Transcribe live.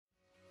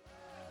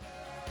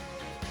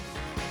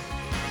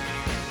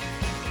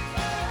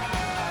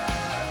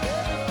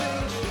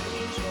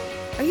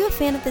you a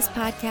fan of this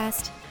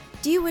podcast?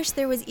 Do you wish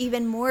there was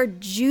even more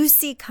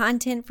juicy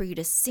content for you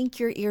to sink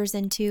your ears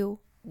into?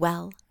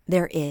 Well,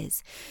 there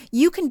is.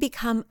 You can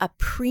become a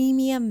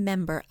premium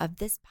member of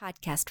this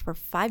podcast for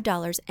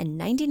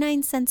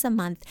 $5.99 a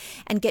month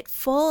and get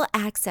full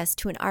access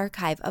to an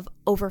archive of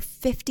over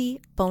 50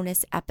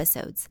 bonus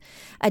episodes.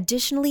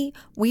 Additionally,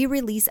 we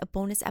release a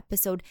bonus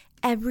episode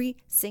every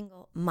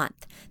single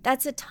month.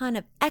 That's a ton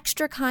of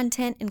extra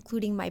content,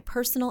 including my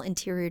personal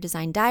interior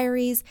design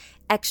diaries,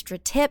 extra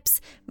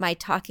tips, my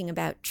talking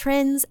about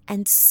trends,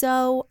 and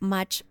so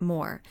much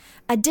more.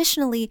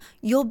 Additionally,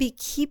 you'll be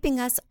keeping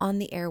us on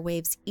the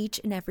airwaves each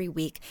and every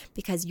week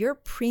because your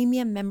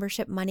premium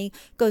membership money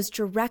goes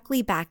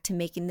directly back to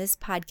making this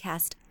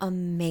podcast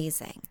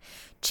amazing.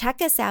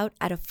 Check us out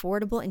at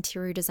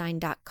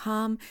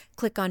affordableinteriordesign.com.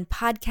 Click on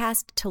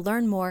podcast to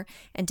learn more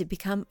and to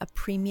become a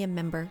premium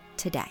member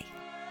today.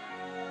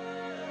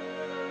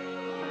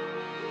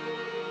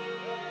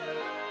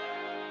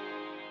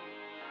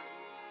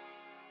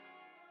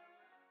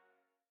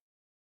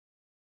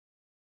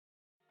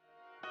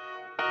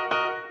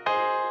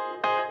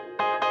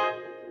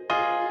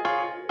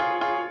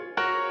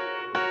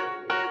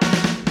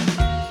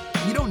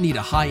 You don't need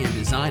a high-end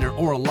designer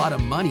or a lot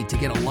of money to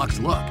get a luxe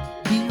look.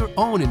 Be your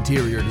own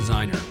interior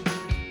designer.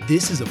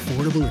 This is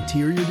Affordable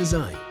Interior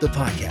Design, the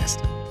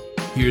podcast.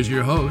 Here's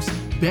your host,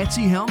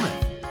 Betsy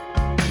Helmuth.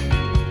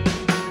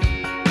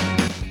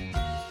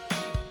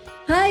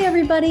 Hi,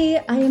 everybody.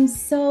 I am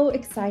so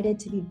excited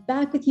to be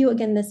back with you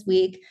again this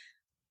week.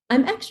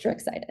 I'm extra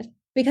excited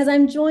because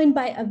I'm joined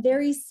by a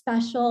very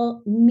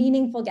special,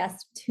 meaningful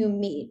guest to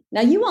me.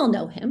 Now, you all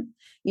know him.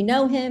 You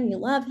know him, you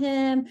love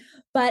him,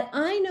 but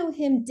I know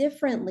him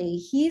differently.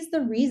 He's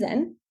the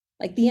reason,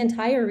 like the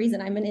entire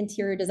reason I'm an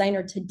interior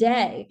designer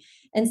today.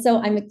 And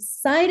so I'm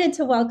excited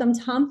to welcome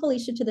Thom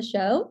Filicia to the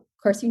show.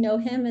 Of course, you know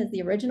him as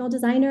the original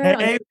designer.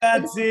 Hey,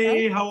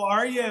 Betsy, how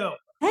are you?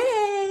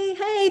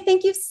 Hey,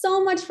 thank you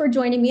so much for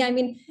joining me. I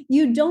mean,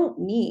 you don't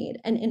need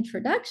an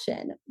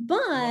introduction,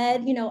 but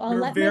I'll You're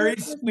let very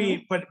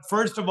sweet. But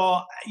first of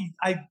all,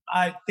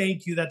 I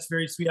thank you. That's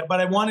very sweet. But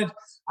I want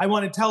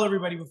to tell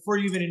everybody before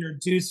you even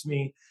introduce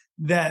me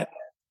that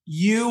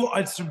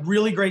it's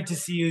really great to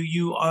see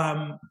you.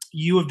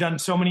 You have done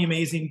so many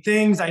amazing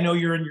things. I know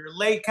you're in your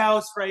lake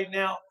house right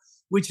now,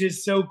 which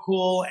is so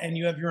cool. And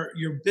you have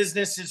your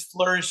business is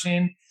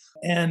flourishing,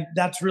 and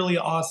that's really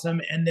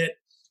awesome. And that,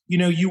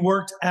 you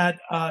worked at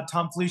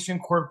Thom Filicia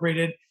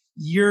Incorporated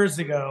years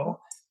ago,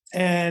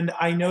 and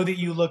I know that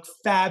you look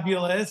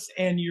fabulous,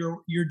 and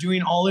you're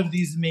doing all of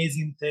these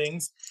amazing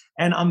things.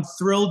 And I'm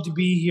thrilled to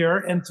be here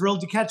and thrilled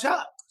to catch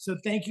up. So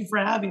thank you for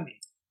having me.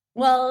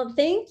 Well,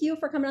 thank you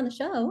for coming on the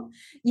show.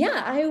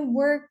 Yeah, I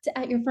worked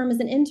at your firm as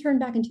an intern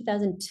back in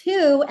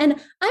 2002, and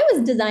I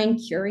was design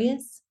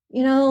curious.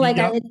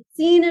 I had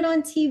seen it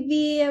on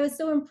TV. I was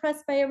so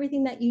impressed by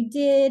everything that you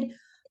did,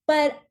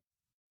 but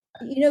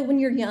when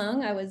you're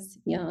young, I was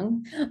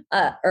young,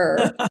 when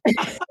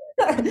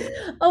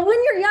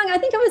you're young, I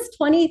think I was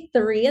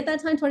 23 at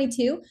that time,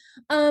 22.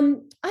 I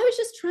was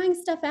just trying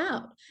stuff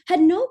out. Had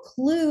no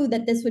clue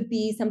that this would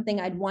be something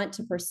I'd want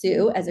to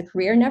pursue as a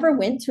career. Never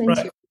went to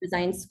interior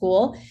design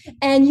school.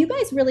 And you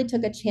guys really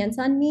took a chance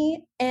on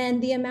me.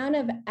 And the amount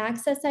of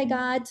access I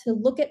got to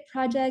look at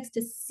projects,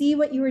 to see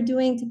what you were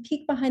doing, to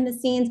peek behind the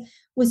scenes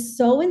was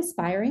so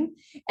inspiring.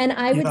 And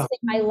I would say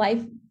my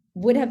life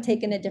would have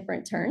taken a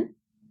different turn.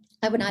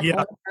 I would not own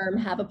a firm,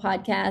 have a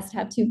podcast,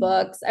 have 2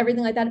 books,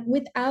 everything like that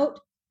without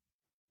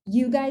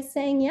you guys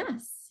saying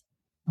yes.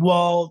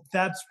 Well,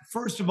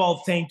 first of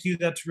all, thank you.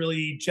 That's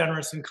really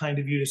generous and kind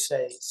of you to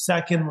say.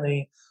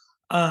 Secondly,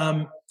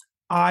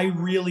 I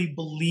really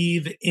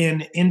believe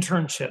in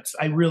internships.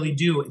 I really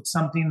do. It's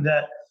something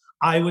that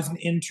I was an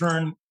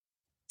intern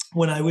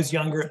when I was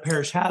younger at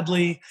Parrish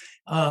Hadley,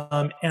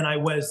 and I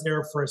was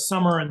there for a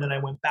summer, and then I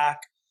went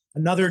back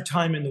another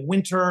time in the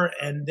winter,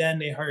 and then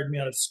they hired me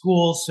out of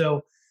school.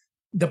 So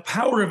the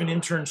power of an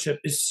internship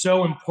is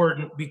so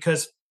important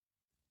because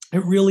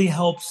it really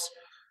helps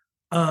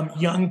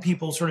young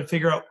people sort of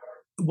figure out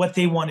what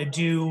they want to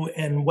do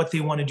and what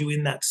they want to do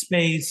in that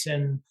space.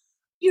 And,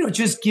 it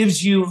just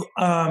gives you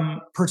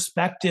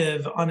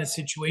perspective on a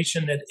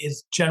situation that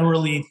is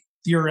generally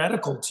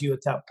theoretical to you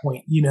at that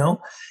point,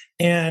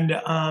 and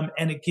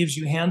it gives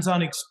you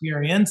hands-on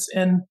experience.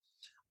 And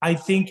I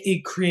think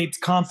it creates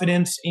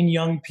confidence in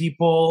young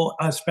people,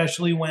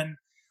 especially when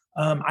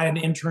I had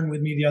an intern with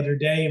me the other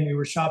day, and we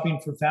were shopping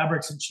for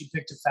fabrics, and she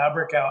picked a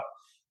fabric out.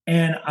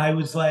 And I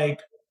was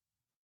like,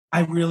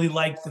 I really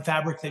liked the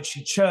fabric that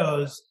she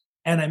chose.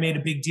 And I made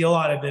a big deal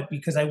out of it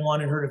because I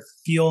wanted her to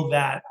feel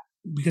that,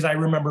 because I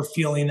remember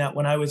feeling that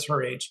when I was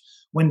her age,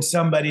 when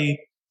somebody,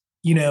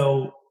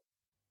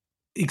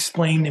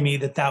 explained to me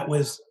that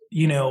was,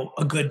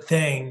 a good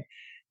thing.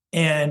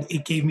 And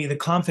it gave me the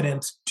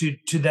confidence to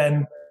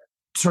then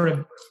sort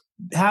of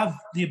have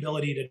the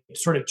ability to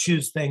sort of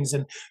choose things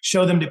and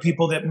show them to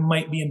people that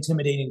might be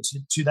intimidating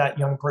to that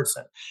young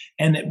person.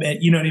 And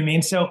you know what I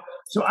mean? So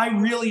I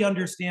really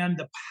understand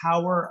the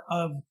power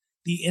of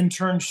the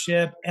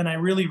internship, and I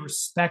really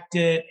respect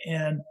it.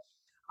 And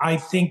I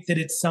think that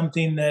it's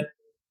something that,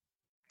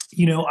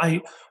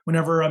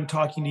 whenever I'm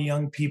talking to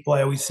young people,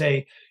 I always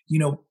say,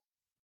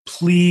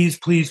 please,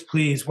 please,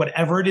 please,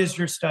 whatever it is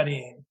you're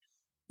studying,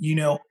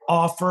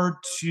 offer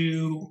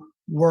to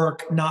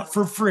work, not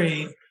for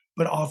free,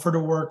 but offer to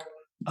work,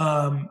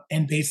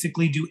 and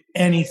basically do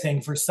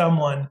anything for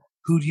someone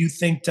who you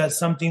think does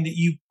something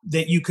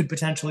that you could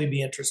potentially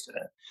be interested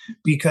in,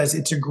 because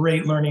it's a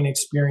great learning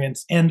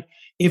experience. And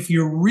if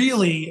you're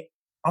really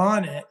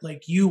on it,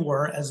 like you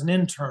were as an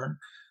intern,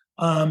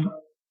 um,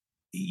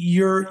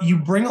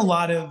 you bring a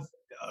lot of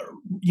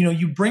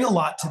you bring a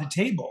lot to the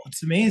table.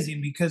 It's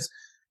amazing because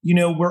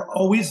we're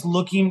always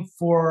looking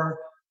for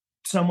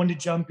someone to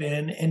jump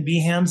in and be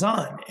hands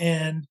on.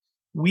 And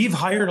we've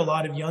hired a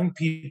lot of young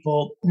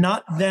people,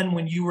 not then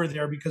when you were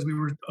there because we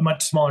were a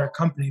much smaller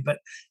company, but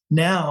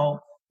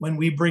now when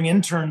we bring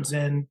interns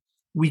in,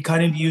 we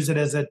kind of use it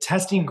as a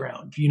testing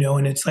ground,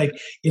 and it's like,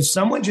 if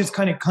someone just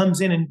kind of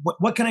comes in and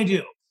what can I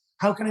do?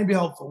 How can I be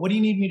helpful? What do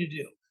you need me to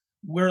do?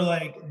 We're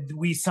like,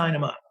 we sign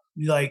them up,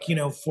 like,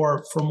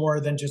 for more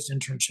than just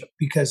internship,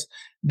 because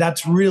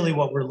that's really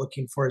what we're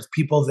looking for, is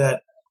people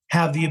that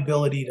have the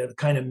ability to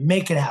kind of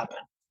make it happen.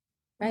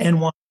 Right.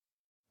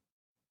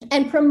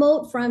 And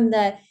promote from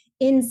the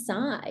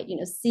inside,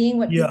 seeing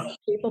what people are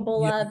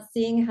capable Yeah. of,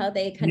 seeing how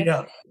they kind Yeah.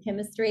 of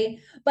chemistry.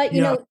 But,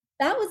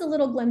 that was a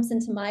little glimpse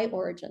into my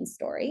origin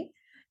story.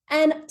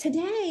 And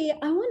today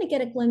I want to get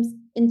a glimpse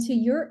into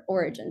your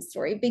origin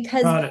story,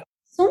 because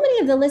so many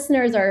of the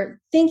listeners are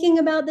thinking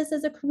about this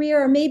as a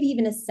career, or maybe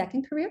even a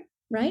second career,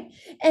 right?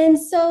 And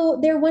so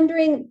they're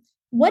wondering,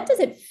 what does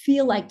it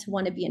feel like to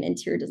want to be an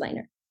interior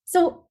designer?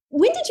 So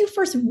when did you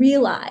first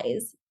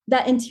realize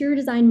that interior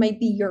design might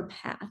be your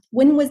path?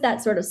 When was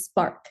that sort of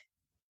spark?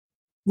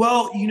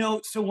 Well,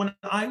 so when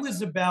I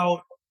was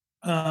about,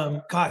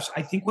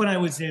 I think when I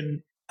was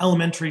in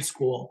elementary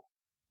school,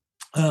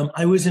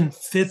 I was in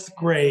 5th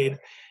grade,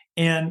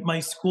 and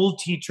my school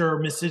teacher,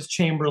 Mrs.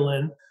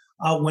 Chamberlain,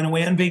 went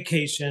away on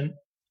vacation.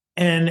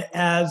 And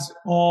as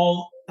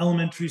all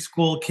elementary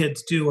school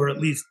kids do, or at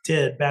least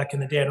did back in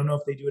the day, I don't know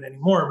if they do it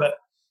anymore, but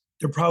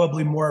they're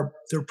probably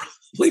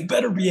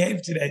better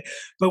behaved today.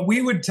 But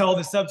we would tell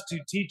the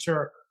substitute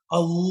teacher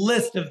a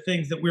list of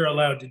things that we were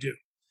allowed to do.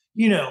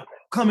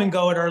 Come and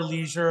go at our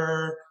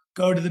leisure,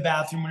 go to the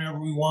bathroom whenever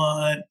we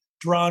want,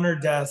 draw on our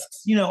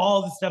desks,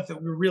 all the stuff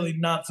that we're really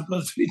not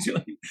supposed to be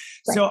doing.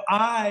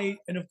 Right.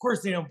 And of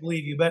course they don't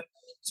believe you, but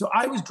so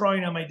I was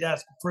drawing on my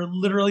desk for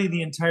literally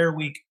the entire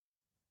week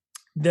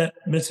that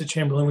Mrs.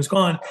 Chamberlain was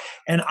gone.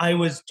 And I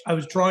was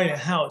drawing a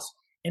house,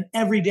 and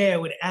every day I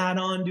would add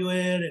on to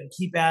it and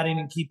keep adding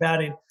and keep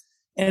adding.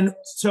 And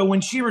so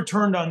when she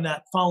returned on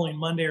that following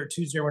Monday or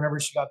Tuesday, or whenever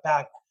she got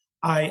back,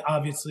 I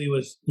obviously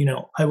was, it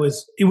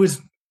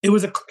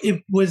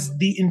was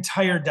the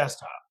entire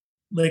desktop,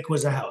 like,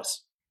 was a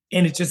house.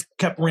 And it just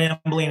kept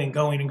rambling and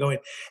going and going.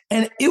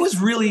 And it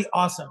was really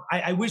awesome.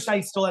 I wish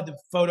I still had the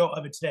photo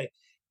of it today.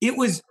 It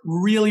was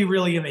really,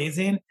 really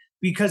amazing,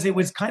 because it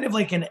was kind of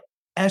like an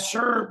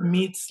Escher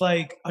meets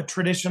like a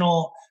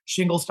traditional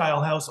shingle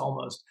style house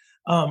almost.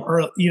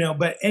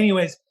 But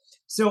anyways,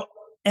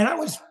 and I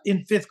was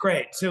in 5th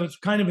grade. So it's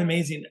kind of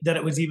amazing that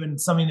it was even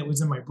something that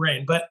was in my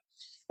brain,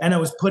 and I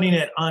was putting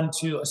it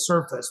onto a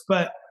surface.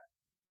 But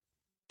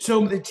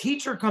so the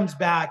teacher comes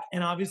back,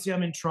 and obviously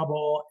I'm in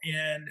trouble,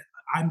 and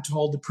I'm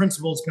told the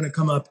principal is going to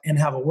come up and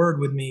have a word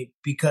with me,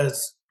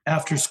 because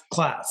after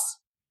school,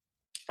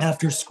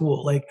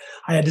 like,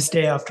 I had to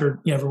stay after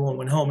everyone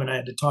went home, and I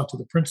had to talk to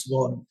the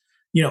principal. And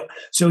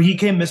so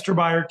Mr.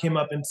 Byer came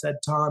up and said,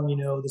 Thom,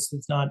 this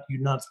is not,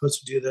 you're not supposed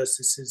to do this.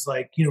 This is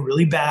like,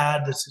 really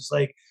bad. This is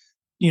like,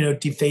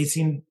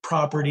 defacing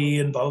property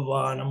and blah, blah,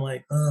 blah. And I'm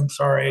like, oh, I'm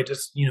sorry. I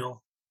just,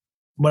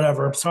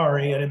 whatever. I'm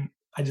sorry. I'm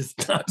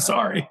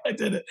sorry. I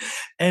did it.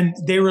 And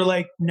they were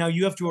like, now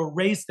you have to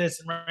erase this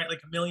and write like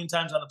 1,000,000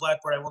 times on the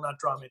blackboard. I will not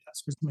draw my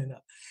desk or something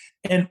like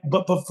that.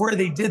 But before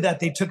they did that,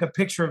 they took a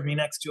picture of me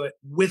next to it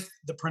with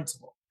the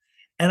principal.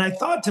 And I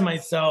thought to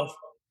myself,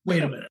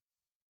 wait a minute.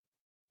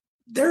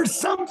 There's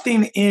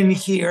something in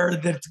here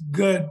that's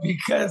good,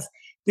 because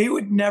they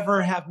would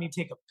never have me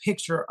take a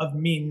picture of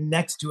me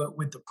next to it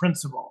with the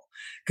principal,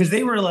 because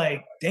they were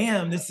like,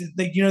 damn, this is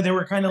like, they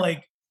were kind of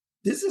like,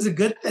 this is a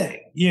good thing,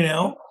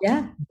 Yeah.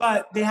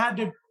 But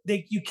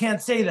you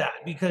can't say that,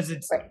 because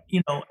it's, right.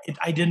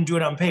 I didn't do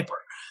it on paper.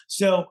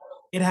 So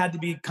it had to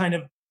be kind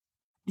of,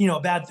 a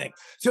bad thing.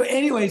 So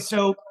anyway,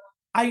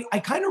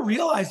 I kind of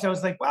realized, I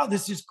was like, wow,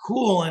 this is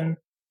cool. And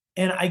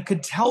I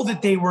could tell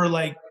that they were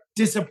like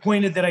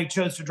disappointed that I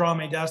chose to draw on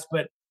my desk,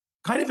 but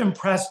kind of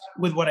impressed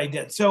with what I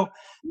did. So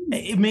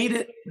it made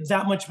it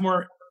that much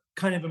more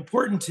kind of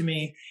important to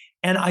me.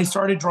 And I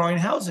started drawing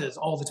houses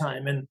all the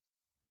time.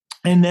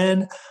 And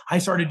then I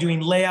started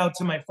doing layouts,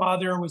 and my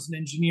father was an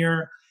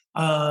engineer,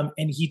 and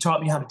he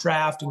taught me how to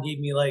draft and gave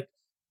me like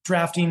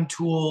drafting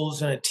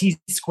tools and a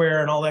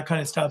T-square and all that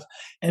kind of stuff.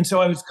 And so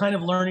I was kind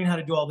of learning how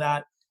to do all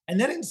that. And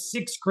then in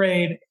 6th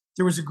grade,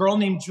 there was a girl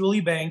named Julie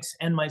Banks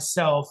and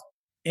myself,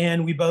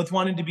 and we both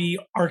wanted to be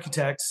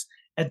architects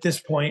at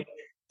this point.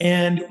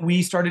 And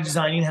we started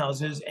designing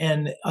houses,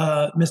 and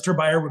Mr.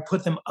 Buyer would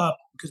put them up,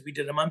 because we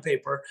did them on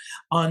paper,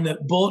 on the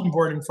bulletin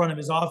board in front of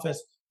his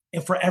office,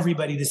 and for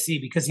everybody to see,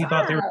 because he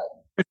thought they were.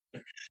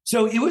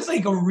 So it was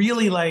like a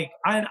really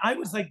I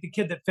was like the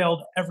kid that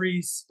failed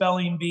every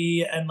spelling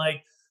bee and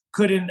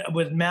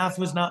math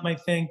was not my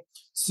thing.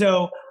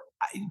 So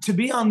to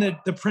be on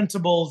the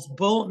principal's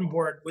bulletin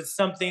board was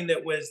something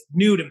that was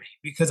new to me,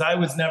 because I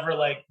was never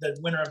like the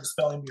winner of the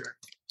spelling bee.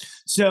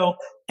 So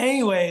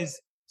anyways,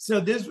 so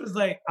this was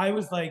I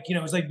was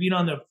it was like being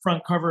on the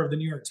front cover of the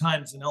New York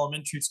Times in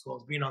elementary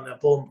school, being on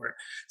that bulletin board.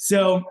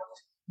 So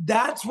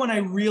that's when I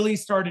really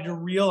started to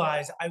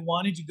realize I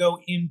wanted to go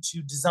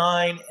into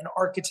design and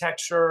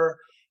architecture.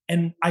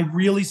 And I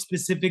really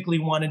specifically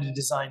wanted to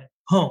design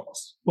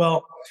homes.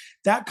 Well,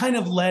 that kind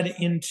of led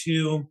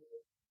into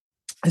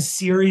a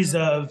series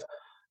of,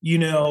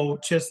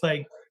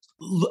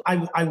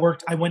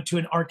 I went to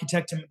an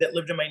architect that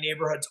lived in my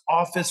neighborhood's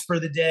office for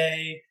the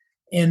day.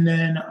 And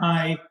then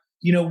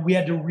we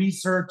had to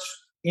research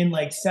in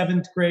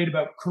seventh grade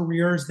about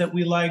careers that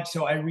we liked.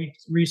 So I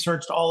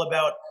researched all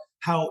about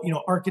how,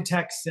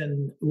 architects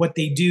and what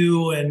they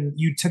do, and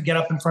you to get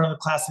up in front of the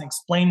class and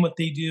explain what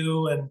they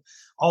do and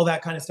all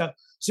that kind of stuff.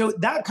 So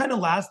that kind of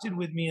lasted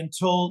with me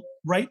until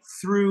right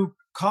through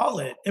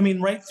college.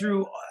 Right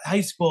through high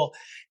school.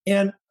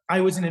 And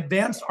I was in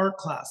advanced art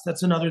class.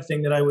 That's another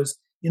thing that I was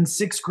in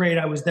sixth grade.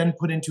 I was then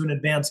put into an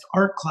advanced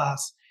art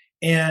class.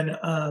 And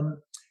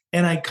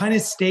I kind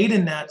of stayed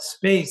in that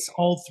space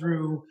all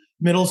through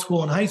middle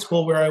school and high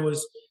school, where I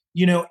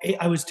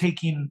was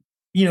taking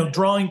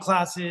drawing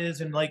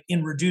classes and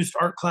in reduced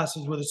art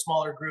classes with a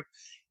smaller group,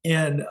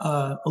 and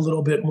a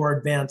little bit more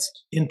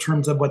advanced in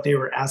terms of what they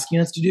were asking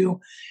us to do,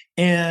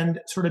 and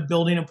sort of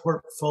building a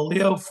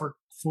portfolio for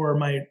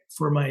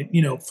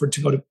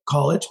to go to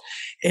college.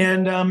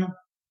 And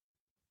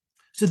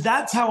so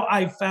that's how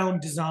I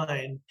found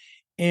design.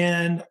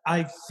 And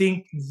I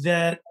think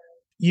that,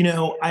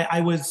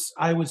 I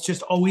was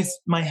just always,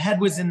 my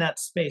head was in that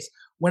space.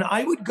 When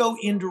I would go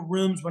into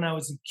rooms when I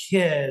was a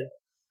kid,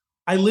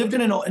 I lived in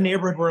a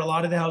neighborhood where a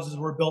lot of the houses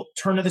were built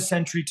turn of the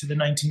century to the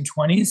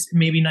 1920s,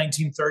 maybe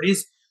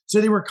 1930s.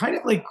 So they were kind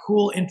of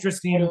cool,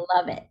 interesting. I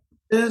love it.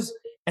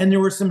 And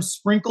there were some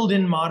sprinkled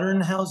in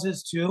modern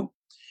houses too.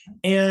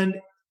 And,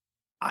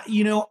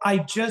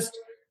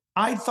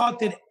 I thought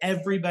that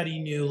everybody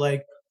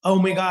knew, oh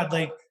my God,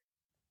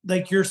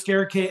 your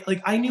staircase,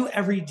 I knew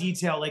every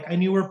detail. I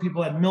knew where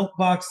people had milk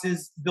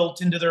boxes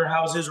built into their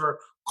houses, or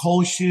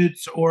coal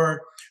chutes,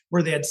 or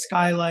where they had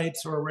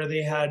skylights, or where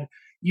they had,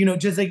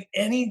 just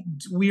any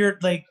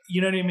weird,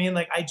 you know what I mean?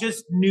 I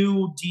just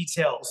knew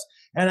details,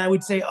 and I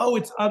would say, oh,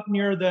 it's up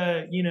near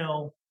the,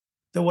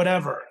 the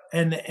whatever.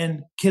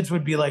 And kids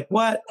would be like,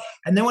 what?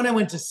 And then when I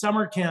went to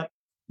summer camp,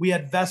 we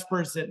had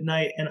Vespers at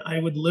night, and I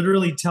would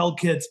literally tell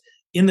kids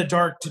in the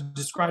dark to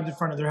describe the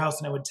front of their house,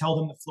 and I would tell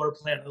them the floor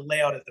plan and the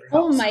layout of their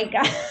house. Oh my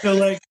God.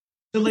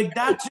 So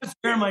that's just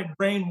where my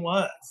brain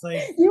was.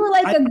 You were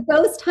a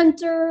ghost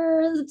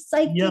hunter,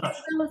 psychic.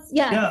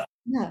 Yeah.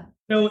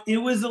 So it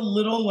was a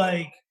little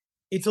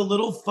it's a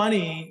little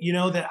funny,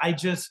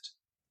 that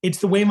it's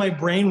the way my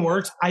brain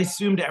works. I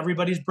assumed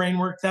everybody's brain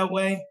worked that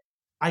way.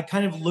 I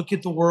kind of look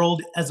at the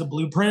world as a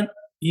blueprint,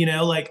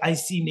 I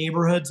see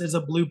neighborhoods as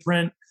a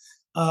blueprint,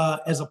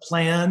 as a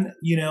plan,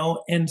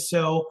 and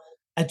so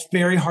it's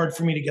very hard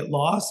for me to get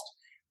lost.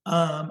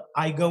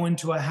 I go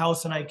into a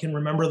house and I can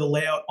remember the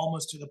layout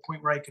almost to the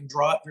point where I can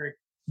draw it very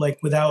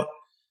without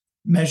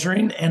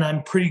measuring, and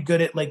I'm pretty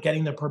good at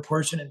getting the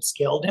proportion and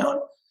scale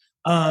down.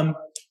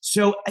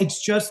 So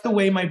it's just the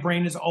way my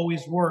brain has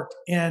always worked.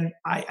 And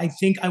I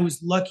think I was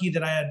lucky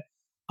that I had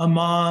a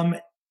mom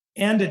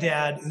and a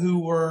dad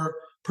who were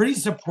pretty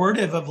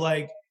supportive of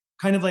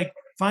kind of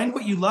find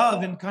what you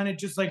love and kind of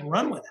just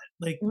run with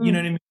it. You know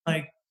what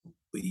I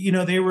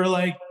mean? They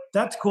were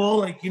that's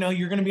cool.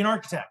 You're going to be an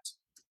architect.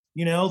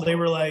 They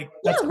were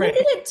that's great.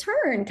 When did it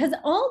turn? Because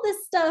all this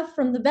stuff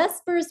from the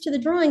Vespers to the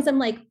drawings,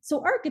 I'm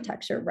so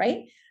architecture, right?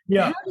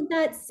 Yeah. How did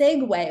that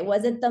segue?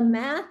 Was it the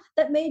math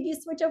that made you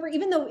switch over?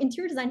 Even though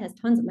interior design has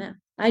tons of math.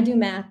 I do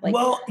math.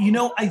 Well,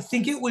 I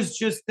think it was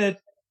just that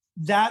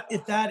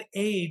at that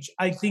age,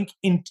 I think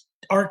in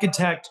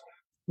architect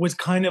was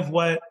kind of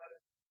what,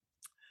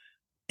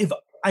 if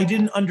I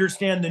didn't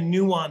understand the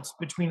nuance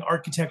between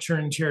architecture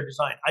and interior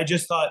design, I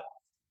just thought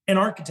an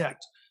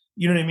architect,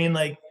 you know what I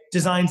mean?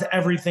 Designs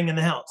everything in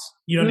the house.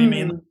 You know what I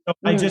mean? So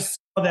I just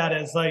saw that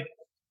as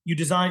you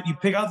design, you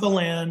pick out the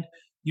land,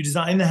 you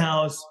design the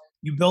house,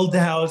 you build the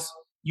house,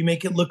 you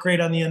make it look great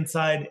on the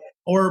inside.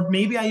 Or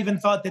maybe I even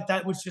thought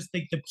that was just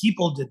the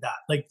people did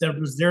that. That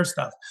was their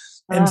stuff.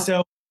 And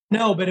so,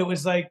 no, but it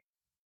was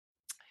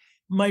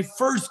my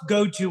first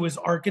go-to was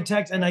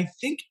architect. And I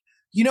think,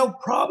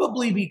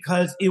 probably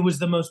because it was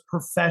the most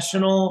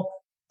professional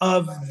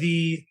of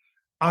the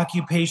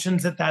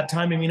occupations at that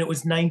time. It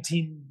was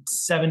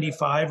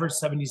 1975 or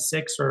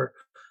 76, or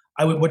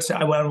I don't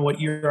know what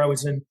year I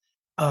was in.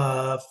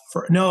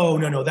 No,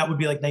 that would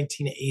be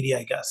 1980,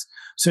 I guess.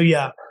 So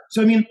yeah.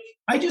 So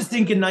I just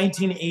think in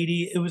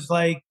 1980 it was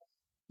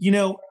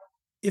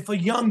if a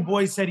young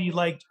boy said he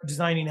liked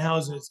designing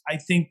houses, I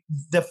think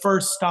the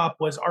first stop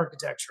was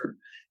architecture.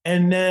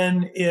 And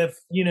then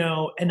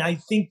and I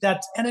think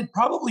and it's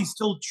probably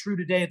still true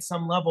today at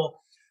some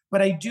level,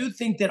 but I do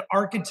think that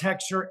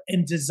architecture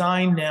and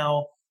design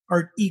now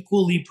are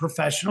equally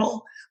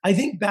professional. I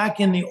think back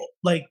in the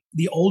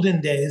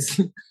olden days,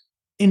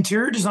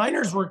 interior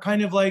designers were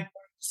kind of like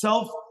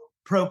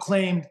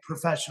self-proclaimed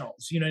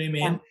professionals. You know what I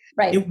mean? Yeah,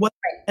 right. It wasn't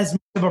as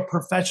much of a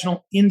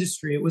professional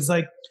industry. It was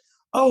like,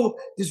 oh,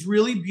 this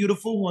really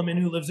beautiful woman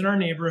who lives in our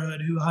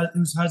neighborhood,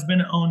 whose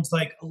husband owns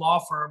like a law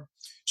firm,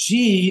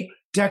 she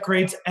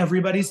decorates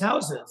everybody's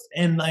houses.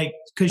 And like,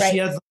 because she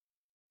has,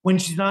 when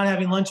she's not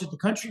having lunch at the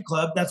country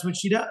club, that's what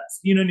she does.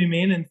 You know what I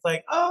mean? And it's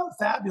like, oh,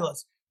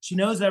 fabulous. She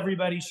knows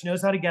everybody. She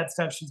knows how to get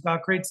stuff. She's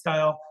got great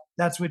style.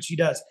 That's what she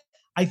does.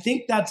 I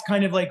think that's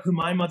kind of like who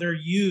my mother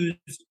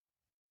used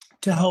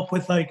to help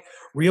with like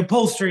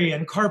reupholstery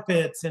and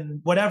carpets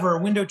and whatever,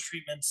 window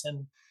treatments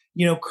and,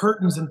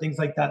 curtains and things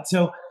like that.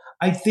 So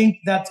I think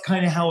that's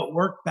kind of how it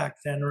worked back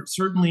then, or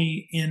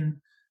certainly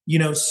in,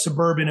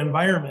 suburban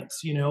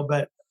environments,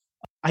 but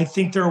I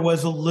think there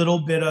was a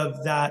little bit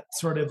of that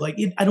sort of like,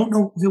 I don't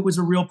know if it was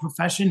a real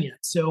profession yet.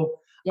 So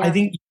I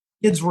think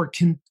kids were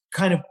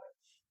kind of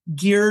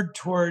geared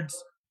towards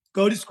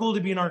go to school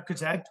to be an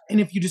architect. And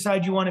if you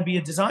decide you want to be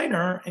a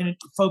designer and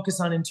focus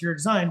on interior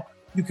design,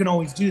 you can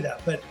always do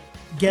that, but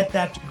get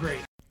that degree.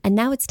 And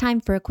now it's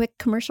time for a quick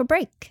commercial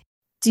break.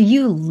 Do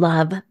you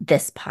love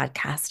this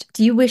podcast?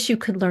 Do you wish you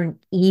could learn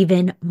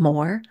even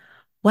more?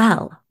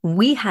 Well,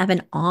 we have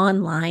an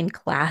online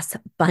class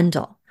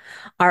bundle.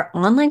 Our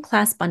online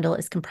class bundle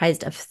is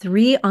comprised of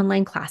 3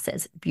 online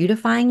classes: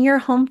 beautifying your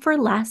home for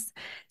less,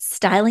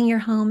 styling your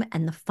home,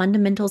 and the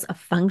fundamentals of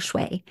feng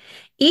shui.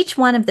 Each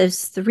one of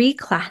those 3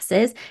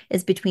 classes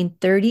is between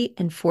 30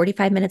 and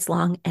 45 minutes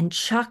long and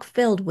chock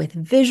filled with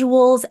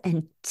visuals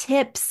and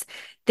tips,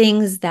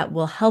 things that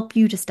will help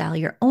you to style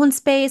your own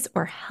space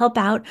or help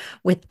out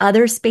with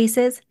other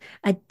spaces.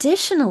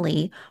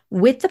 Additionally,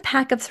 with the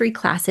pack of 3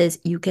 classes,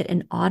 you get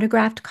an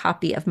autographed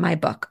copy of my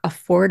book,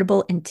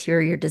 Affordable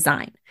Interior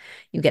Design.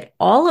 You get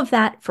all of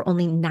that for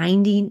only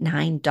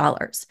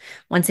 $99.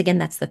 Once again,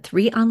 that's the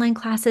 3 online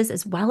classes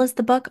as well as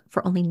the book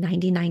for only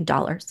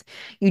 $99.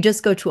 You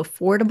just go to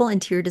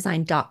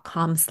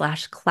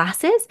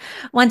affordableinteriordesign.com/classes.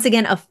 Once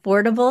again,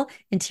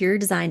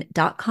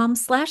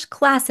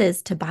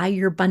 affordableinteriordesign.com/classes to buy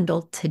your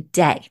bundle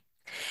today.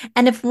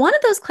 And if one of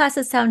those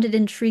classes sounded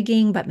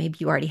intriguing, but maybe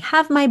you already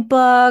have my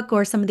book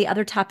or some of the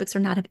other topics are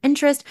not of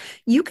interest,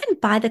 you can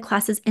buy the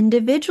classes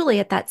individually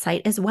at that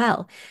site as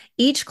well.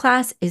 Each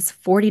class is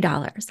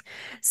 $40.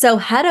 So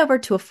head over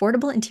to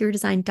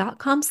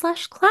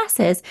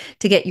affordableinteriordesign.com/classes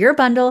to get your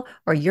bundle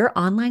or your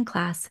online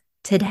class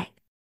today.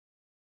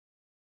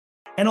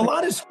 And a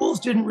lot of schools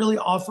didn't really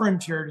offer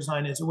interior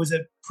design. It was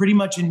pretty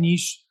much a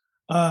niche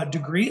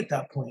degree at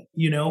that point.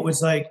 It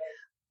was like,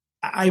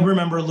 I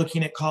remember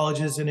looking at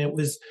colleges and it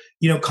was,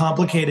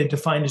 complicated to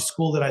find a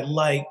school that I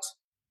liked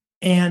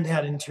and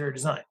had interior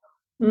design.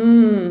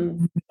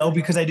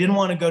 Because I didn't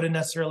want to go to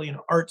necessarily an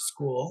art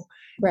school.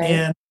 Right.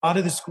 And a lot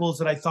of the schools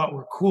that I thought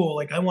were cool,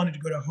 like I wanted to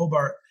go to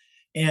Hobart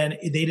and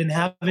they didn't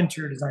have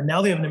interior design.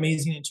 Now they have an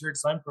amazing interior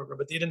design program,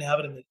 but they didn't have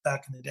it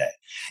back in the day.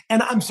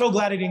 And I'm so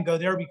glad I didn't go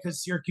there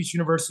because Syracuse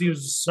University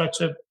was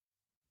such a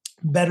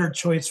better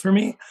choice for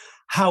me.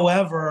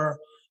 However,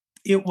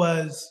 it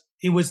was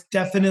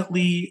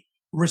definitely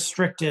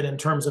restricted in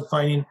terms of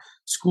finding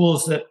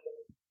schools that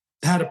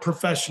had a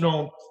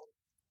professional,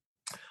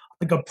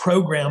 like a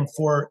program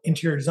for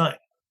interior design.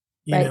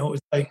 It was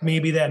like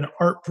maybe they had an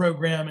art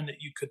program and that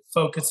you could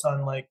focus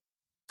on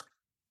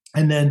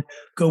and then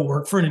go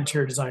work for an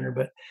interior designer,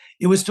 but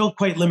it was still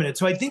quite limited.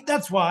 So I think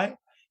that's why.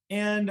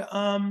 And,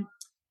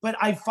 but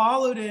I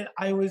followed it.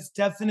 I was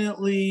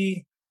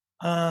definitely,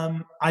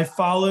 I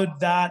followed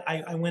that.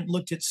 I went and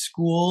looked at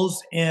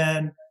schools,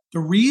 and the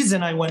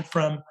reason I went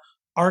from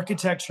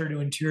architecture to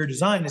interior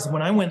design is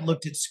when I went and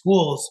looked at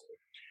schools,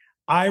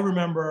 I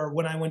remember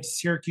when I went to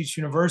Syracuse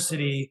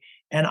University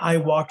and I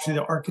walked through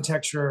the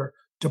architecture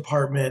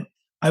department,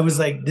 I was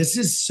like, this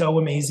is so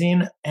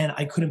amazing. And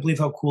I couldn't believe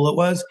how cool it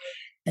was.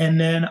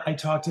 And then I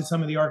talked to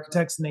some of the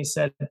architects and they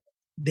said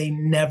they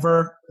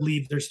never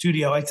leave their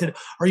studio. I said,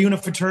 are you in a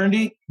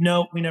fraternity?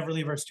 No, we never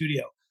leave our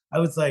studio. I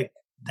was like,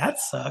 that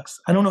sucks.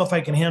 I don't know if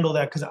I can handle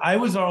that, because I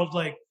was all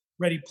like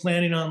ready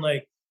planning on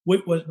like,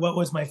 what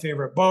was my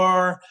favorite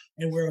bar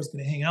and where I was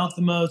going to hang out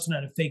the most, and I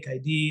had a fake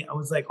ID. I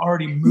was like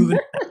already moving.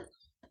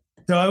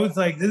 So I was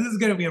like, this is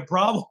going to be a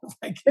problem.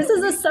 This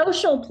is a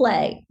social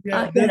play.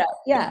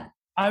 Yeah.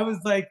 I was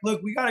like,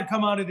 look, we got to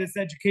come out of this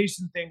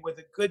education thing with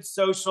a good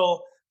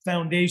social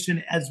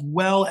foundation as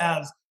well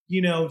as,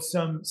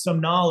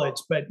 some knowledge.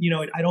 But,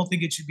 I don't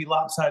think it should be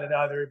lopsided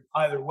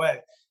either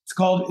way. It's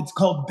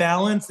called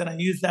balance. And I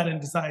use that in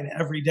design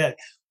every day.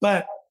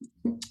 But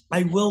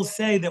I will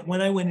say that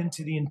when I went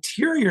into the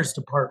interiors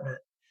department,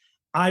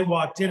 I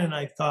walked in and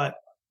I thought,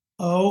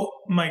 oh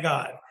my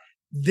God,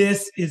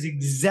 this is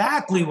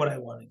exactly what I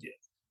want to do.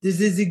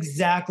 This is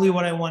exactly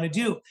what I want to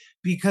do,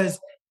 because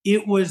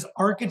it was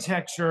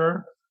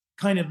architecture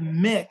kind of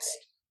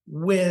mixed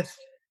with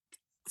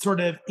sort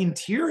of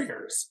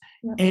interiors.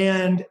 Yeah.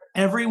 And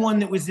everyone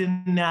that was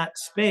in that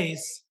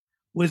space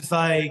was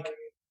like,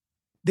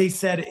 they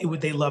said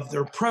they loved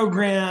their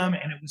program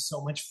and it was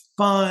so much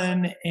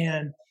fun.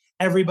 And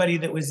everybody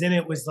that was in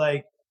it was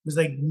like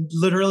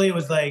literally, it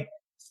was like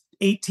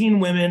 18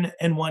 women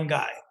and one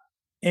guy.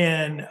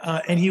 And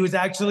he was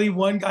actually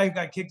one guy who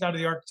got kicked out of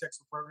the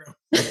architecture program.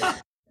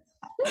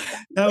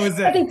 That was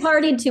it. I think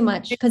partied too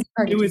much because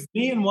it was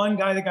me and one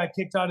guy that got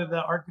kicked out of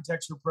the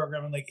architecture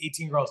program and like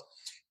 18 girls.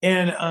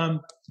 And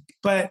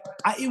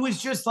it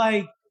was just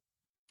like,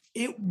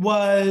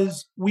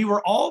 we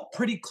were all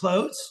pretty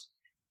close,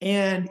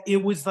 and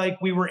it was like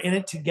we were in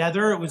it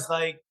together. It was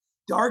like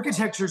the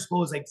architecture school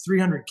was like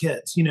 300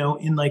 kids,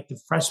 in like the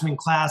freshman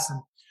class,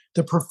 and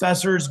the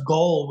professor's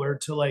goal were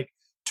to like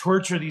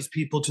torture these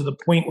people to the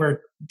point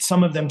where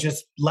some of them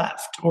just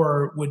left,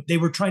 or they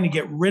were trying to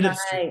get rid of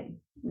students.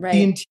 Right.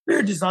 The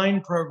interior design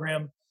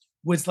program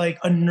was like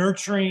a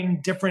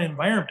nurturing, different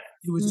environment.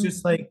 It was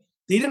just like,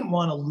 they didn't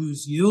want to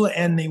lose you,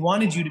 and they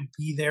wanted you to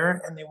be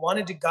there, and they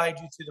wanted to guide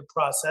you through the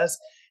process,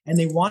 and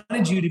they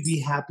wanted you to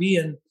be happy.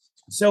 And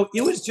so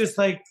it was just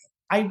like,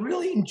 I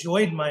really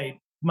enjoyed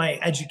my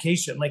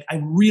education. Like, I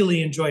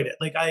really enjoyed it.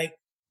 Like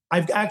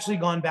I've actually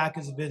gone back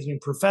as a visiting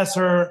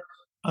professor.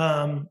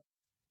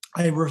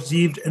 I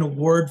received an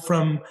award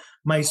from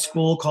my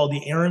school called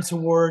the Ahrens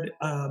Award.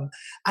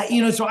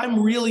 So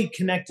I'm really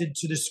connected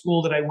to the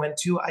school that I went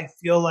to. I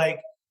feel like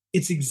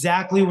it's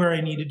exactly where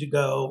I needed to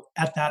go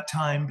at that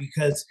time,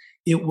 because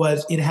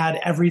it had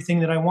everything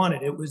that I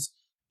wanted. It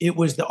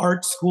was the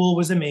art school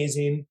was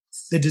amazing.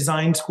 The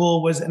design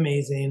school was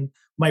amazing.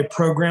 My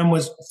program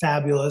was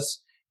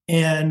fabulous.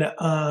 And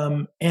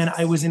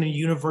I was in a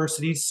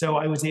university, so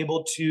I was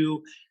able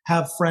to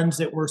have friends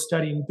that were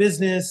studying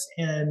business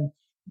and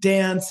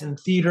dance and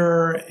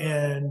theater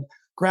and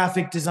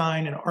graphic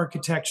design and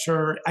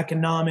architecture,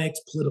 economics,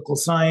 political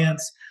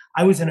science.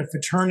 I was in a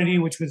fraternity,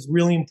 which was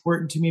really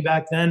important to me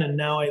back then. And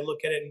now I look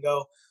at it and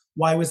go,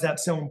 why was that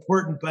so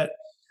important? But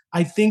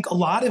I think a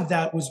lot of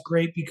that was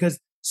great because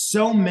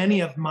so many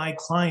of my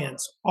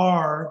clients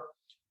are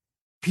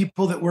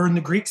people that were in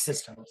the Greek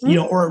system,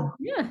 or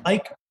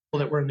like people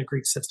that were in the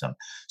Greek system.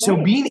 So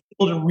being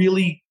able to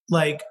really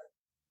like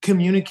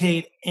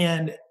communicate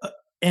and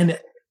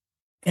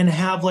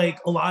have like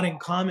a lot in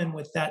common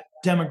with that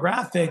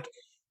demographic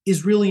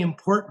is really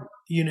important,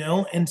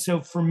 And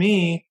so for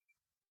me,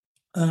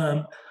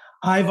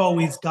 I've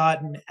always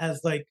gotten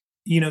as like,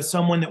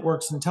 someone that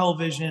works in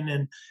television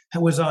and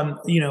was on,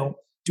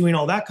 doing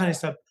all that kind of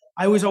stuff.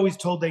 I was always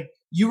told, like,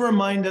 you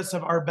remind us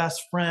of our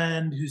best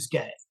friend who's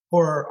gay,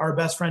 or our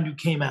best friend who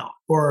came out,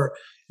 or,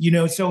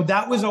 so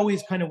that was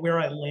always kind of where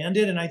I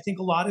landed. And I think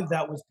a lot of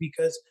that was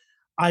because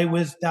I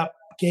was that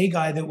gay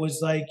guy that was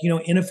like,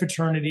 in a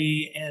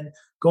fraternity and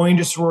going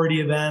to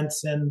sorority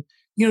events and,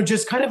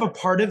 just kind of a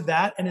part of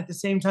that. And at the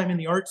same time in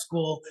the art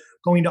school,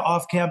 going to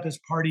off-campus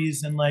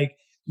parties and like,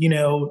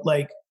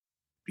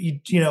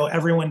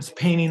 everyone's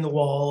painting the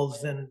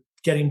walls and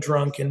getting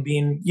drunk and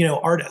being,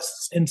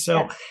 artists. And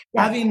so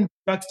having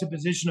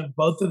juxtaposition of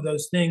both of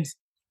those things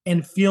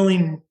and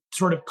feeling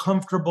sort of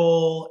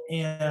comfortable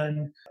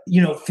and,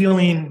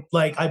 feeling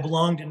like I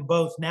belonged in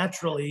both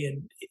naturally.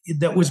 And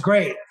that was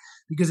great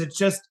because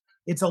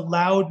it's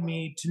allowed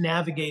me to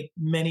navigate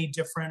many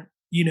different,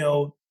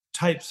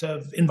 types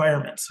of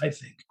environments, I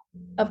think.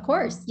 Of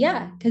course.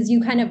 Yeah. Because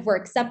you kind of were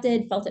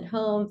accepted, felt at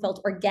home,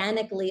 felt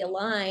organically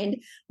aligned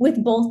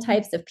with both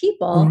types of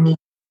people. Mm-hmm.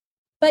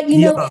 But,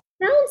 it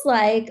sounds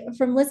like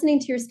from listening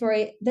to your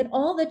story that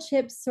all the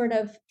chips sort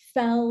of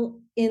fell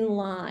in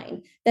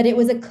line, that it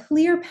was a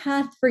clear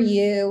path for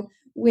you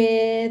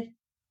with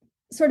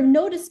sort of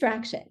no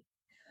distraction.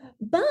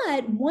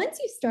 But once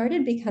you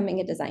started becoming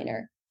a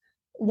designer,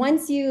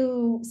 once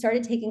you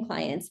started taking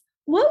clients,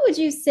 what would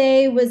you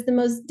say was the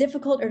most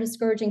difficult or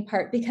discouraging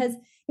part? Because,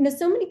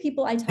 so many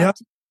people I talk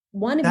to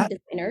want to be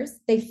designers,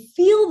 they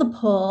feel the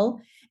pull,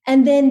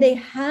 and then they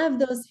have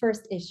those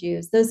first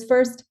issues, those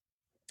first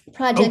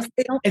projects.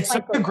 Okay. It's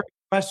such a great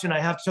question. I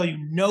have to tell you,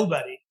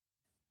 nobody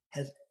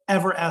has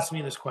ever asked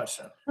me this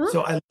question. Huh?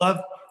 So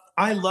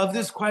I love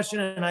this question,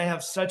 and I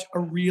have such a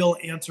real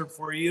answer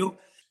for you.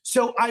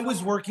 So I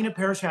was working at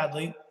Parrish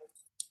Hadley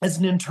as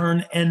an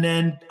intern, and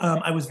then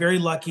I was very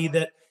lucky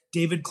that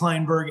David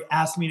Kleinberg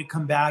asked me to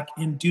come back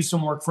and do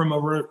some work for him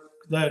over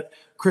the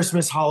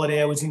Christmas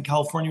holiday. I was in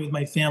California with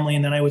my family,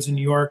 and then I was in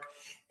New York,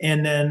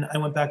 and then I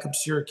went back up to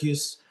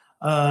Syracuse,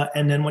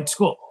 and then went to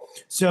school.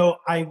 So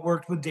I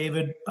worked with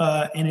David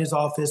in his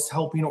office,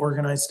 helping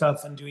organize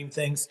stuff and doing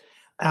things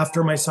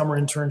after my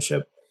summer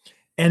internship.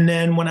 And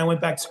then when I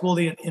went back to school,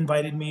 they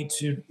invited me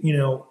to,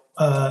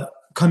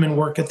 come and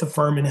work at the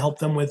firm and help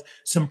them with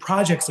some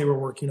projects they were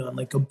working on,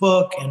 like a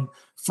book and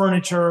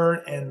furniture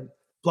and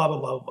blah, blah,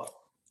 blah, blah.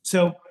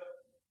 So,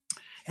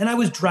 and I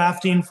was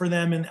drafting for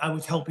them, and I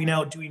was helping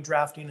out doing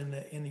drafting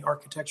in the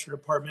architecture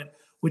department,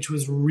 which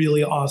was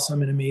really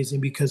awesome and amazing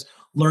because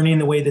learning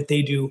the way that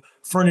they do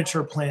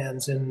furniture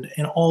plans and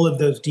all of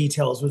those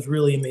details was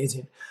really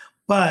amazing.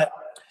 But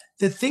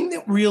the thing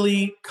that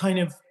really kind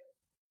of,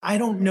 I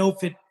don't know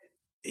if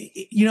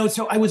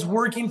so I was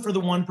working for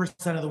the 1%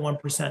 of the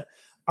 1%.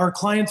 Our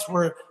clients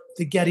were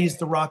the Gettys,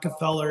 the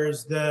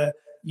Rockefellers, the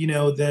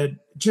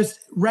just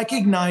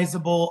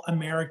recognizable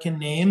American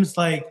names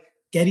like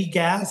Getty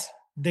Gas,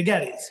 the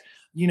Gettys,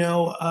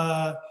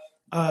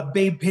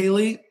 Babe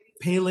Paley,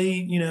 he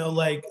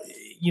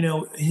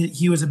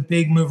was a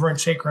big mover and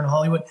shaker in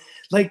Hollywood.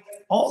 Like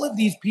all of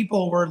these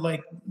people were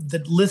like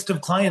the list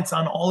of clients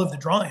on all of the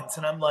drawings.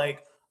 And I'm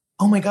like,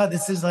 oh my God,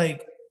 this is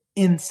like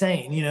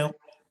insane, Yeah.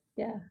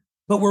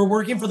 But we're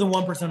working for the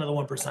 1% of the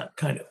 1%,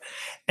 kind of.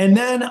 And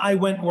then I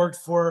went and worked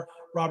for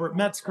Robert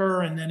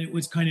Metzger. And then it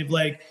was kind of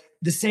like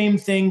the same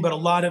thing, but a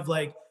lot of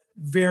like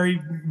very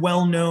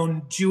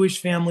well-known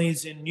Jewish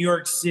families in New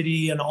York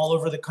City and all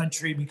over the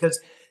country,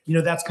 because,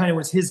 that's kind of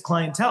was his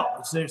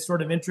clientele. So it's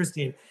sort of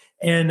interesting.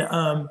 And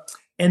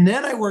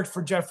then I worked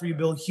for Jeffrey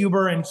Bill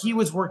Huber, and he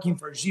was working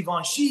for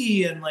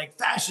Givenchy and like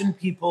fashion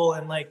people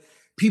and like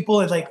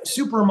people at like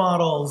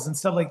supermodels and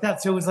stuff like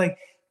that. So it was like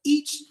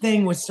each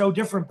thing was so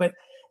different, but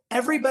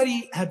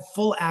everybody had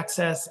full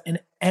access and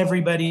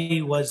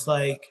everybody was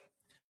like,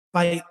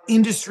 by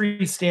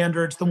industry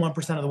standards, the 1%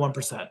 of the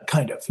 1%,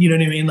 kind of, you know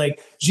what I mean?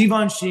 Like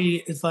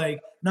Givenchy is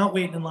like not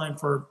waiting in line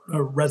for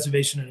a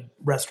reservation in a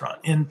restaurant,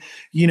 and,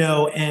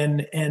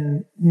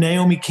 and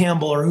Naomi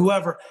Campbell or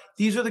whoever,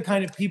 these are the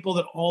kind of people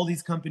that all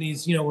these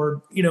companies,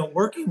 were,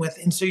 working with.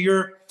 And so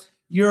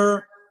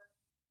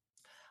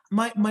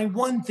my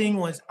one thing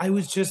was, I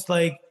was just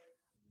like,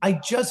 I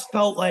just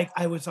felt like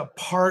I was a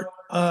part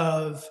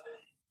of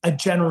a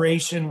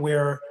generation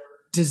where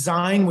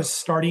design was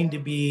starting to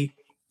be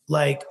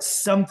like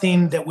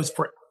something that was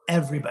for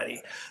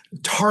everybody.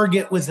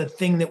 Target was a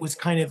thing that was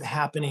kind of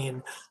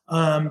happening.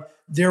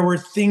 There were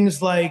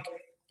things like,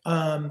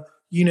 Crate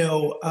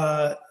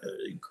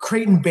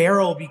and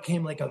Barrel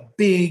became like a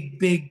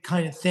big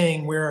kind of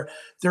thing where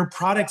their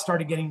products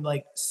started getting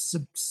like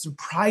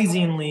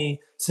surprisingly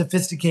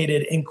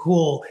sophisticated and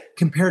cool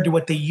compared to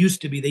what they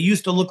used to be. They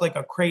used to look like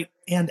a crate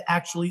and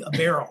actually a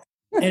barrel.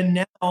 And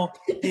now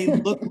they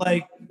look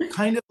like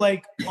kind of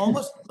like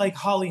almost like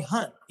Holly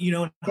Hunt,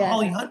 Yeah.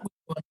 Holly Hunt.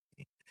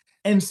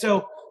 And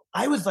so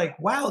I was like,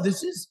 wow,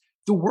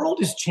 the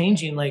world is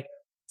changing. Like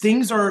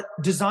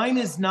design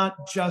is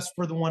not just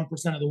for the 1%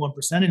 of the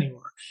 1%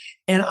 anymore.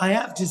 And I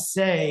have to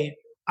say,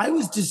 I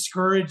was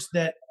discouraged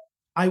that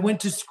I went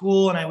to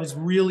school and I was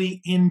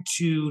really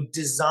into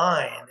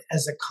design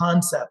as a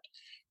concept.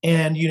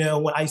 And,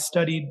 when I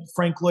studied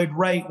Frank Lloyd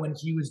Wright when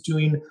he was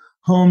doing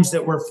homes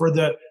that were for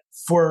the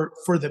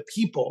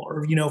people,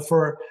 or,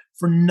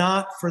 for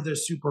not for the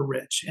super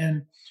rich.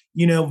 And,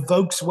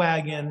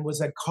 Volkswagen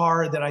was a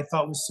car that I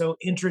thought was so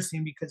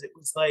interesting because it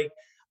was like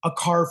a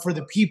car for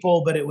the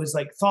people, but it was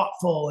like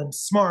thoughtful and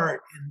smart.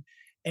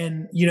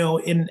 And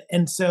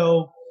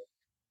so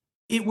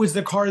it was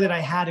the car that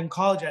I had in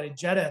college. I had a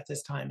Jetta at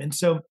this time. And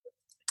so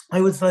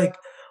I was like,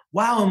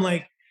 wow, I'm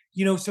like,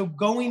 so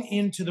going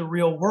into the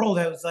real world,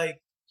 I was like,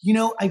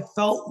 I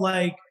felt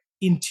like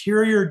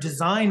interior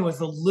design was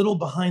a little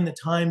behind the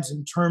times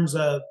in terms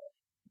of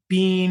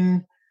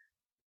being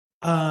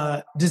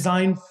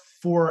designed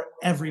for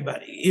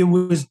everybody. It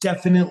was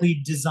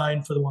definitely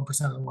designed for the 1%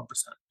 of the 1%,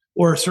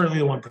 or certainly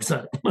the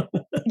 1%.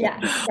 Yeah,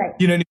 right.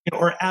 You know what I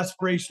mean? Or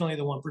aspirationally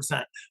the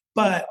 1%.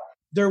 But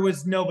there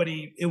was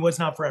nobody, it was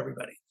not for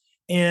everybody.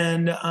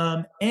 And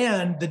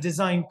the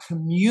design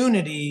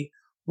community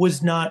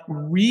was not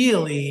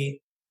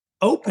really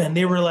open.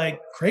 They were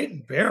like, Crate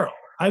and Barrel,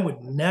 I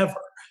would never.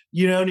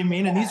 You know what I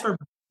mean? And these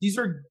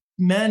are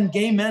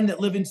gay men that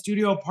live in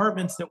studio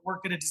apartments that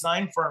work at a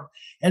design firm.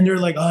 And they're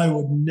like, I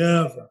would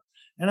never.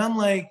 And I'm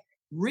like,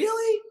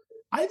 really?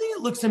 I think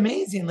it looks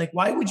amazing. Like,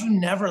 why would you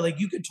never? Like,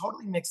 you could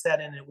totally mix that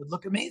in and it would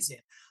look amazing.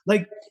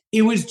 Like,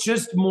 it was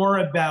just more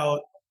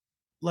about,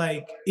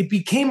 like, it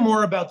became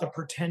more about the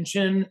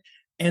pretension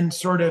and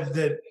sort of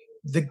it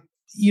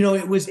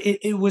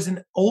was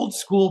an old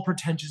school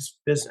pretentious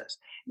business.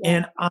 Yeah.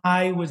 And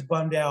I was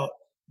bummed out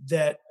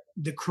that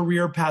the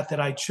career path that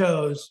I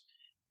chose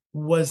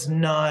was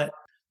not,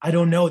 I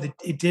don't know, that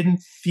it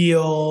didn't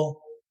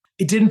feel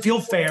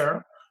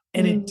fair,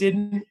 and it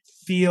didn't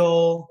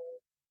feel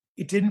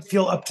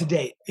up to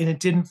date, and it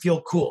didn't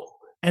feel cool.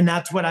 And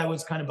that's what I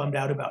was kind of bummed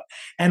out about.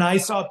 And I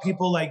saw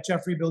people like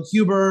Jeffrey Bill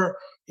Huber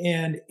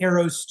and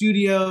Aero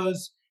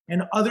Studios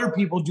and other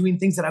people doing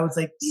things that I was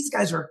like, these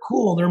guys are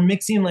cool. They're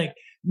mixing like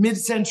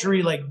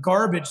mid-century like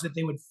garbage that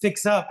they would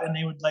fix up, and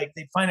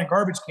they'd find a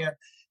garbage can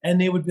and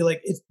they would be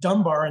like, it's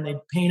Dunbar, and they'd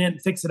paint it and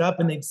fix it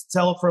up and they'd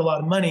sell it for a lot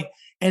of money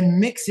and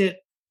mix it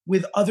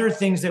with other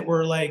things that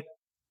were like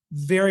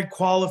very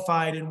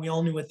qualified and we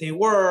all knew what they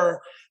were.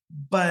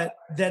 But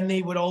then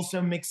they would also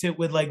mix it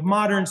with like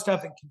modern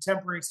stuff and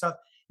contemporary stuff.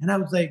 And I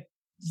was like,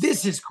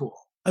 this is cool.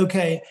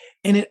 Okay.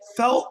 And it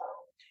felt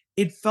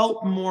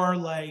more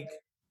like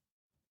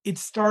it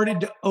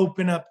started to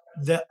open up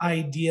the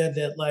idea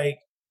that like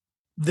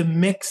the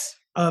mix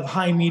of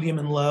high, medium,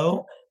 and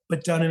low,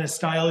 but done in a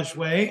stylish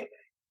way,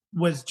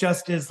 was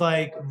just as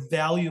like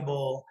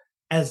valuable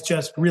as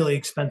just really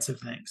expensive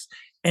things.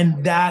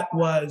 And that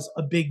was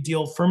a big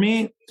deal for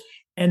me.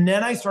 And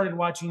then I started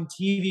watching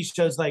TV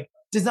shows like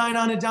Design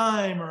on a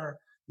Dime, or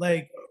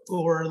like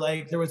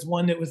there was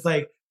one that was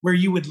like where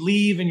you would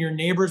leave and your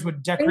neighbors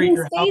would decorate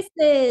your house.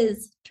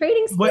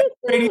 Trading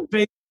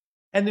spaces.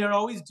 And they'd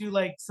always do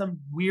like some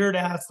weird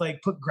ass,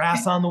 like put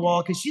grass on the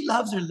wall because she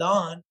loves her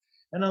lawn.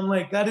 And I'm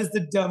like, that is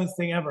the dumbest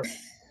thing ever.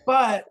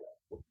 But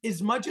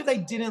as much as I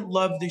didn't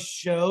love the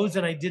shows,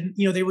 and I didn't,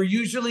 they were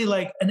usually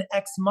like an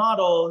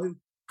ex-model who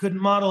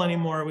couldn't model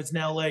anymore, was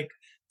now like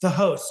the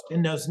host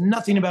and knows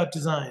nothing about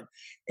design.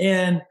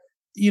 And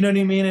you know what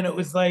I mean? And it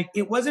was like,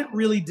 it wasn't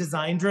really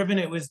design driven.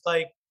 It was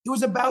like, it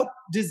was about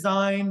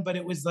design, but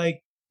it was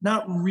like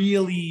not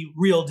really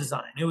real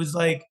design. It was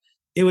like,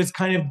 it was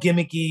kind of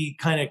gimmicky,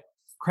 kind of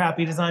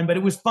crappy design, but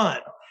it was fun.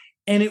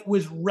 And it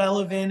was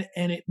relevant,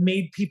 and it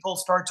made people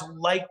start to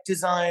like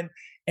design.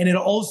 And it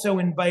also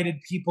invited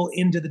people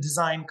into the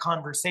design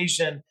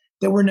conversation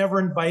that were never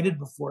invited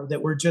before,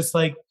 that were just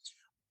like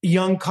a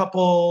young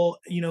couple,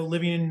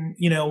 living,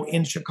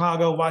 in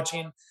Chicago,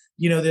 watching,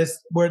 this,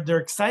 where they're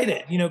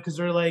excited, because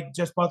they're like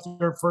just bought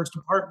their first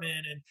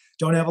apartment and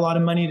don't have a lot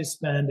of money to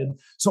spend. And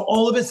so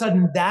all of a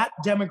sudden that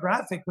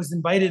demographic was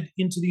invited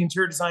into the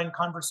interior design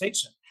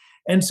conversation.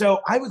 And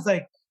so I was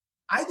like,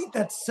 I think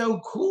that's so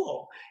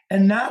cool.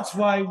 And that's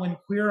why when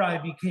Queer Eye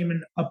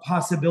became a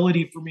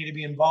possibility for me to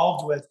be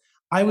involved with,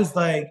 I was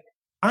like,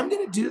 I'm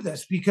going to do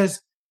this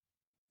because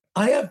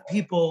I have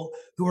people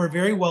who are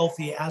very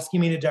wealthy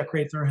asking me to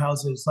decorate their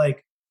houses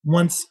like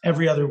once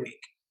every other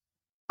week.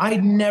 I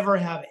never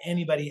have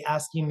anybody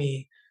asking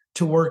me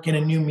to work in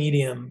a new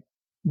medium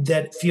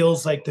that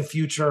feels like the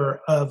future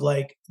of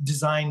like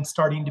design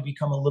starting to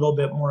become a little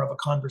bit more of a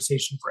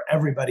conversation for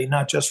everybody,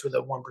 not just for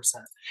the 1%.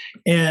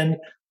 And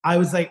I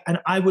was like, and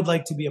I would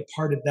like to be a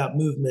part of that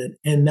movement.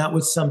 And that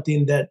was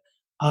something that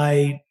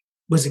I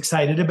was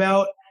excited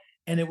about.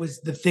 And it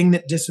was the thing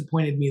that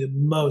disappointed me the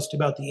most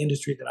about the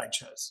industry that I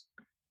chose.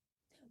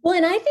 Well,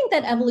 and I think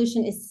that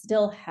evolution is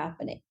still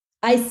happening.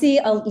 I see,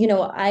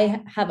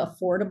 I have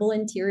affordable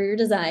interior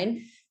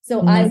design.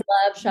 So I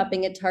love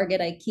shopping at Target,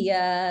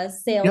 IKEA,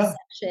 sales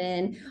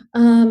section.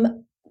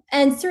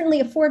 And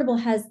certainly affordable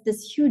has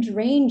this huge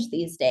range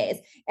these days.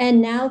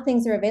 And now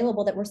things are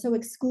available that were so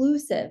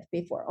exclusive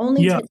before,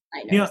 only to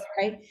designers,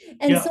 right?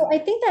 And so I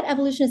think that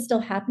evolution is still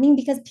happening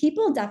because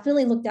people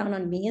definitely look down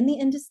on me in the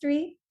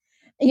industry.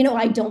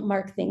 I don't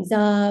mark things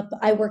up.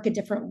 I work a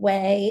different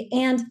way.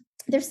 And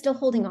they're still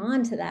holding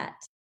on to that.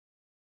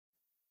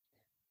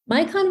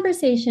 My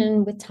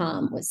conversation with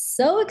Thom was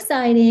so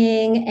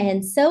exciting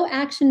and so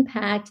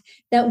action-packed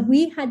that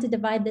we had to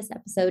divide this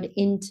episode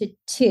into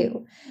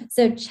 2.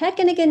 So check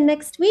in again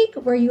next week,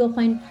 where you will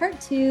find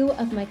part 2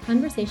 of my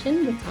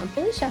conversation with Thom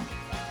Filicia.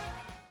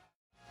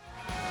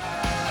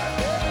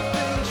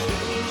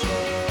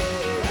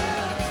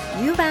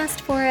 You've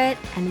asked for it,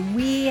 and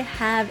we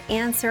have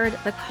answered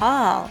the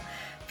call.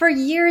 For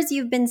years,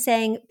 you've been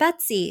saying,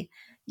 Betsy,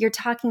 you're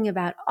talking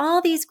about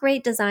all these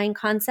great design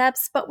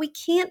concepts, but we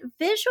can't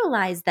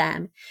visualize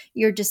them.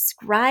 You're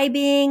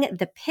describing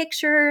the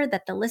picture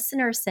that the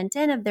listener sent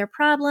in of their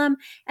problem,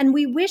 and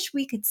we wish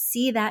we could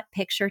see that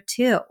picture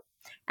too.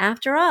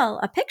 After all,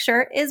 a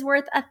picture is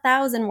worth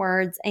 1,000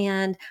 words,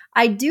 and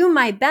I do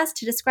my best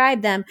to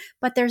describe them,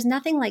 but there's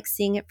nothing like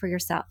seeing it for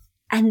yourself.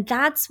 And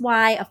that's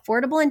why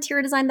Affordable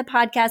Interior Design, the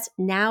podcast,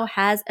 now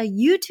has a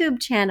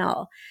YouTube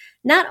channel.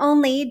 Not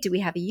only do we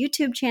have a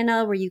YouTube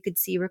channel where you could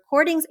see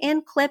recordings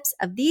and clips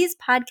of these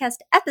podcast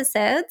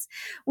episodes,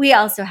 we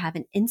also have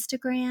an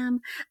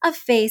Instagram, a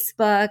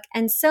Facebook,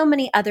 and so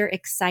many other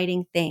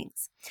exciting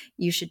things.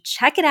 You should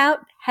check it out.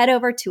 Head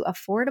over to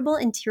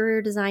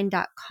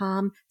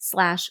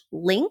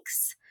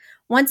affordableinteriordesign.com/links.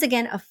 Once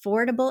again,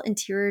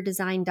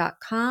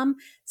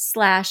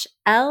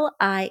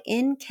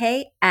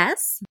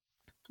 affordableinteriordesign.com/LINKS.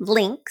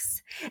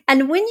 links.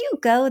 And when you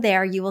go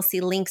there, you will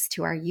see links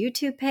to our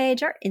YouTube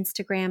page, our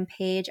Instagram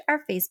page,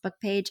 our Facebook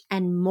page,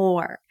 and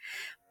more.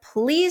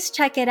 Please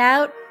check it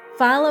out,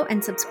 follow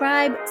and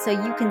subscribe so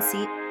you can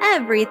see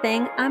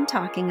everything I'm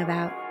talking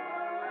about.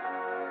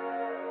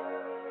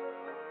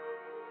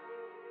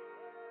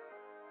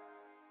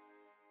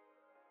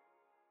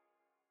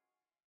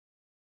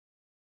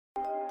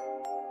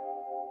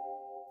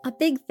 A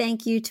big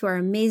thank you to our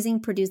amazing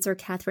producer,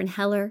 Catherine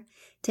Heller,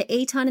 to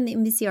Aton and the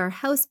MVCR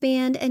House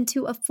Band, and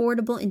to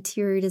Affordable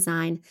Interior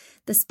Design,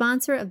 the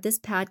sponsor of this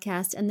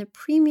podcast and the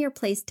premier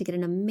place to get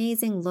an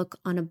amazing look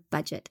on a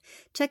budget.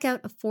 Check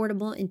out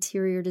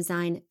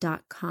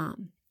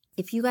affordableinteriordesign.com.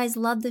 If you guys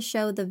love the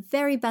show, the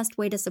very best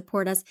way to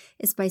support us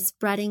is by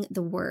spreading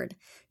the word.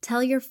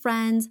 Tell your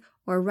friends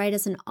or write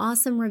us an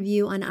awesome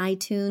review on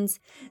iTunes.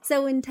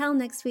 So until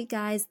next week,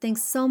 guys,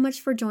 thanks so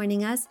much for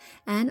joining us,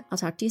 and I'll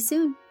talk to you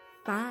soon.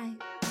 Bye.